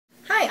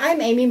I'm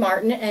Amy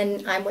Martin,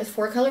 and I'm with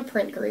 4Color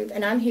Print Group,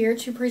 and I'm here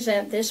to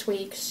present this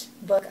week's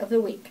Book of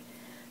the Week.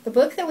 The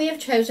book that we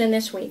have chosen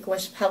this week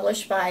was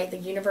published by the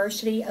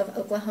University of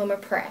Oklahoma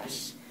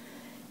Press.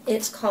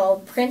 It's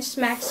called Prince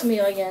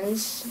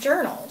Maximilian's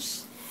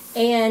Journals.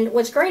 And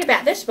what's great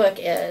about this book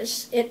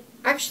is it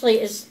actually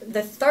is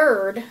the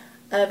third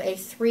of a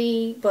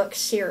 3-book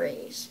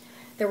series.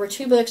 There were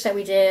 2 books that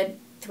we did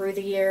through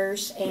the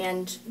years,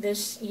 and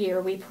this year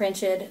we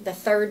printed the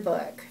 3rd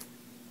book.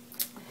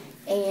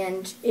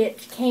 And it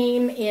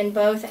came in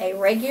both a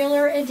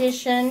regular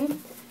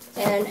edition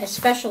and a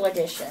special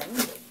edition.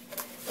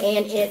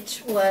 And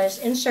it was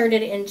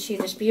inserted into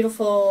this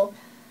beautiful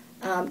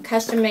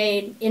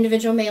custom-made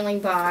individual mailing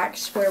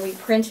box where we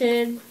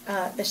printed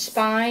the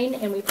spine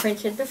and we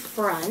printed the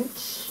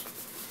front.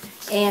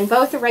 And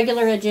both the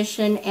regular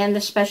edition and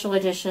the special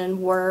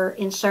edition were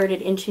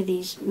inserted into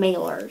these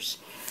mailers.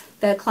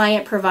 The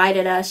client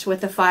provided us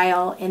with the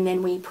file, and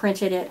then we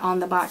printed it on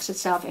the box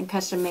itself and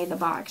custom made the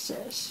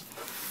boxes.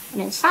 And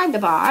inside the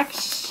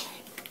box,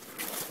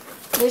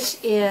 this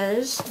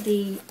is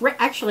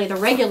actually the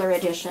regular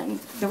edition.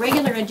 The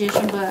regular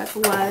edition book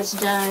was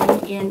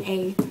done in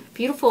a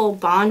beautiful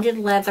bonded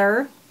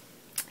leather.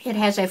 It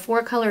has a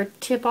 4-color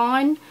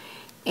tip-on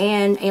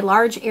and a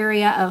large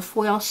area of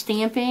foil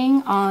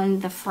stamping on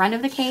the front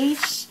of the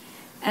case,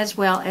 as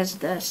well as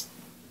the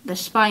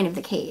spine of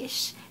the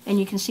case. And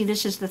you can see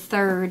this is the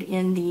 3rd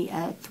in the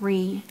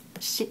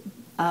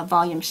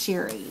 3-volume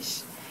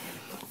series.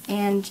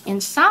 And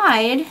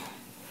inside,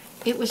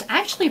 it was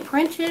actually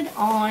printed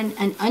on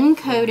an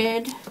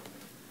uncoated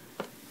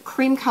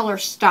cream color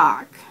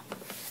stock.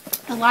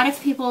 A lot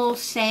of people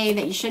say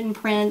that you shouldn't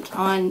print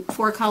on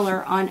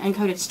 4-color on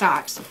uncoated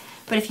stocks,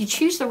 but if you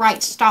choose the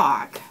right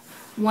stock,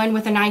 one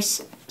with a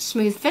nice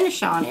smooth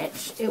finish on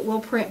it, it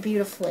will print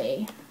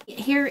beautifully.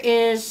 Here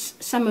is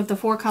some of the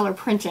 4-color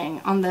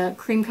printing on the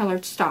cream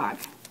colored stock.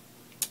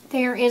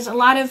 There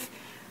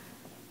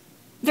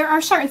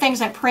are certain things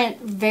that print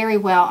very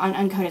well on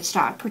uncoated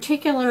stock,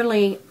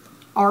 particularly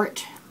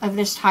art of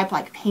this type,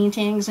 like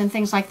paintings and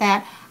things like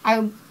that.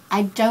 I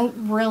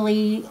don't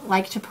really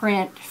like to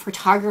print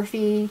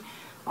photography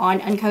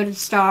on uncoated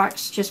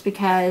stocks just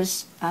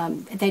because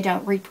they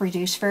don't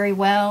reproduce very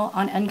well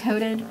on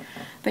uncoated.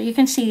 But you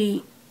can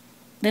see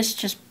this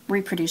just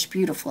reproduced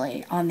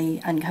beautifully on the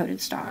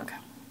uncoated stock.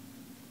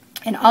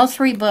 And all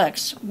 3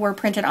 books were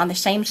printed on the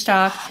same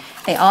stock.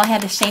 They all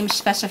had the same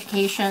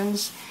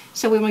specifications.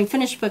 So when we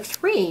finished book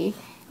 3,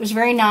 it was a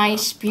very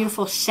nice,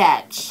 beautiful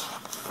set.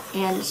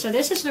 And so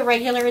this is the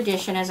regular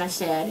edition, as I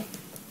said.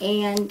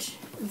 And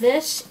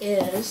this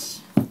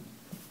is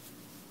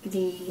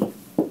the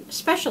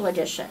special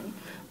edition.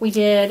 We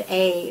did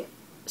a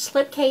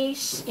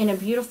slipcase in a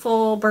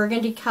beautiful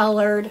burgundy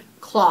colored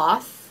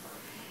cloth.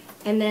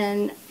 And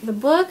then the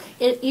book,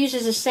 it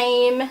uses the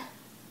same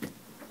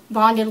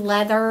bonded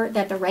leather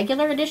that the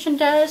regular edition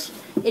does.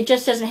 It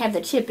just doesn't have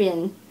the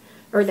tip-in,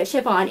 or the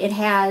tip-on. It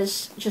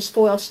has just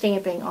foil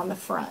stamping on the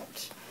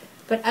front.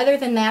 But other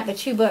than that, the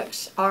 2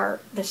 books are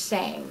the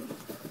same.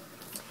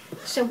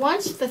 So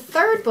once the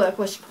 3rd book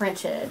was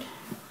printed,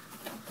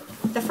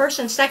 the 1st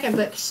and 2nd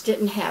books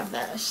didn't have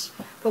this.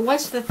 But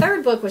once the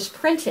 3rd book was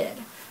printed,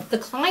 the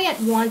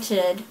client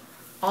wanted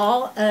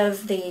all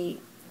of the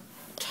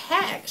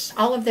text,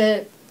 all of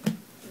the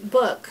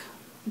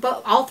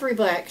all 3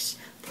 books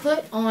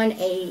put on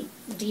a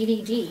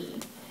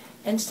DVD.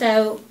 And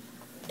so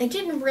they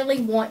didn't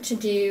really want to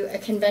do a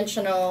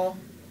conventional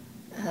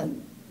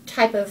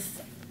type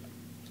of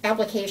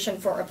application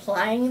for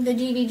applying the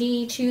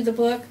DVD to the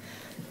book.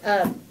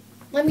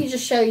 Let me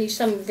just show you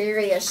some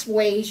various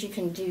ways you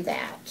can do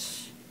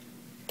that.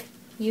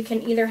 You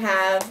can either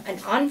have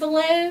an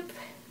envelope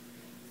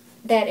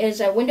that is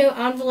a window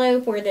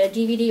envelope where the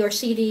DVD or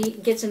CD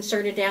gets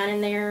inserted down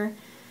in there,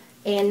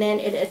 and then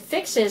it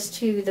affixes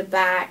to the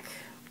back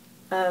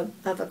of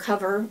a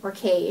cover or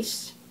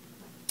case.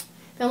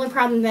 The only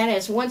problem with that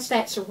is once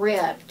that's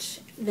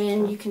ripped,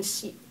 then you can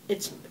see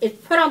it's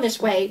put on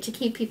this way to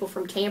keep people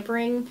from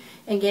tampering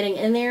and getting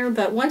in there,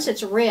 but once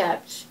it's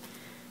ripped,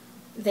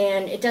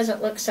 then it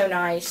doesn't look so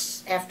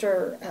nice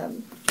after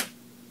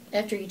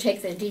you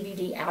take the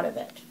DVD out of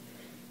it.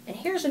 And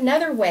here's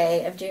another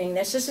way of doing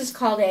this. This is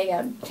called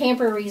a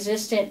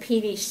tamper-resistant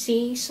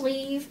PVC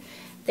sleeve.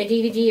 The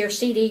DVD or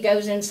CD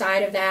goes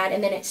inside of that,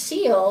 and then it's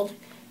sealed.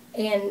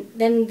 And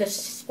then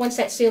once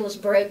that seal is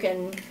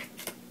broken,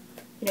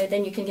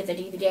 then you can get the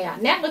DVD out.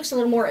 And that looks a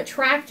little more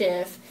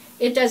attractive.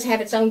 It does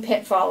have its own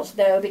pitfalls,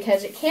 though,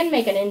 because it can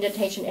make an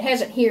indentation. It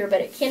hasn't here,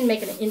 but it can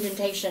make an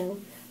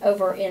indentation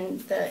over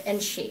in the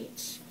end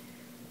sheets.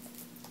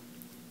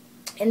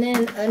 And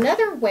then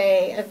another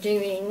way of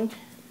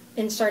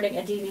inserting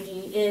a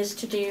DVD is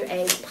to do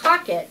a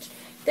pocket.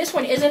 This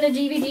one isn't a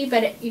DVD,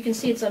 but you can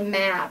see it's a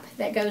map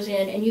that goes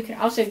in, and you can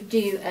also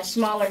do a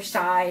smaller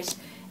size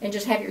and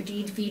just have your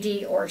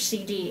DVD or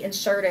CD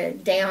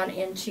inserted down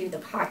into the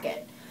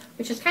pocket,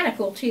 which is kind of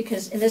cool too,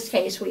 because in this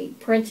case we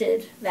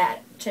printed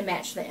that to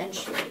match the end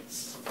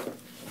sheets.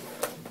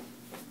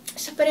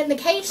 So, but in the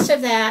case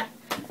of that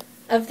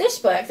of this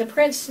book, the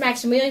Prince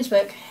Maximilian's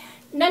book,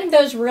 none of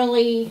those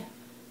really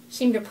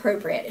seemed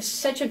appropriate. It's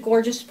such a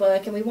gorgeous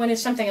book, and we wanted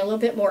something a little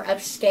bit more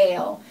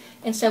upscale.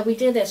 And so we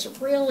did this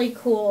really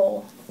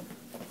cool,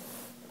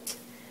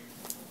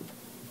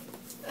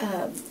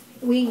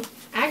 we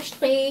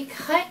actually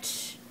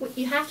cut,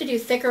 you have to do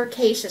thicker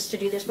cases to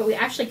do this, but we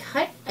actually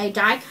cut a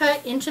die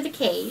cut into the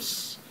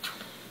case,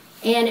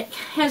 and it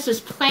has this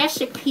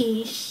plastic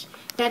piece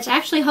that's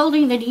actually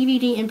holding the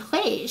DVD in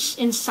place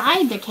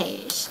inside the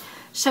case.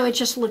 So it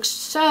just looks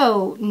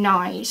so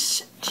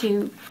nice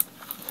to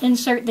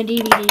insert the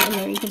DVD in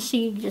there. You can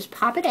see, you just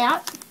pop it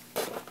out,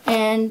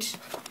 and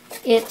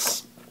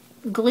it's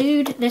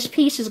glued, this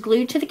piece is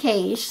glued to the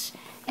case,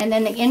 and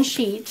then the end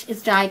sheet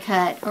is die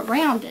cut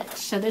around it.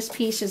 So this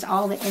piece is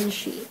all the end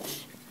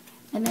sheet.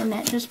 And then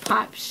that just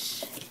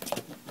pops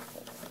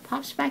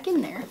back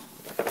in there.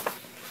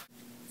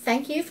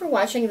 Thank you for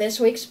watching this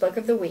week's Book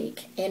of the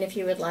Week, and if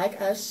you would like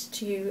us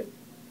to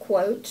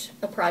quote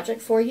a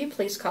project for you,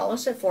 please call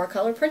us at 4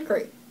 Color Print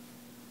Group.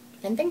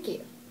 And thank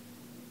you.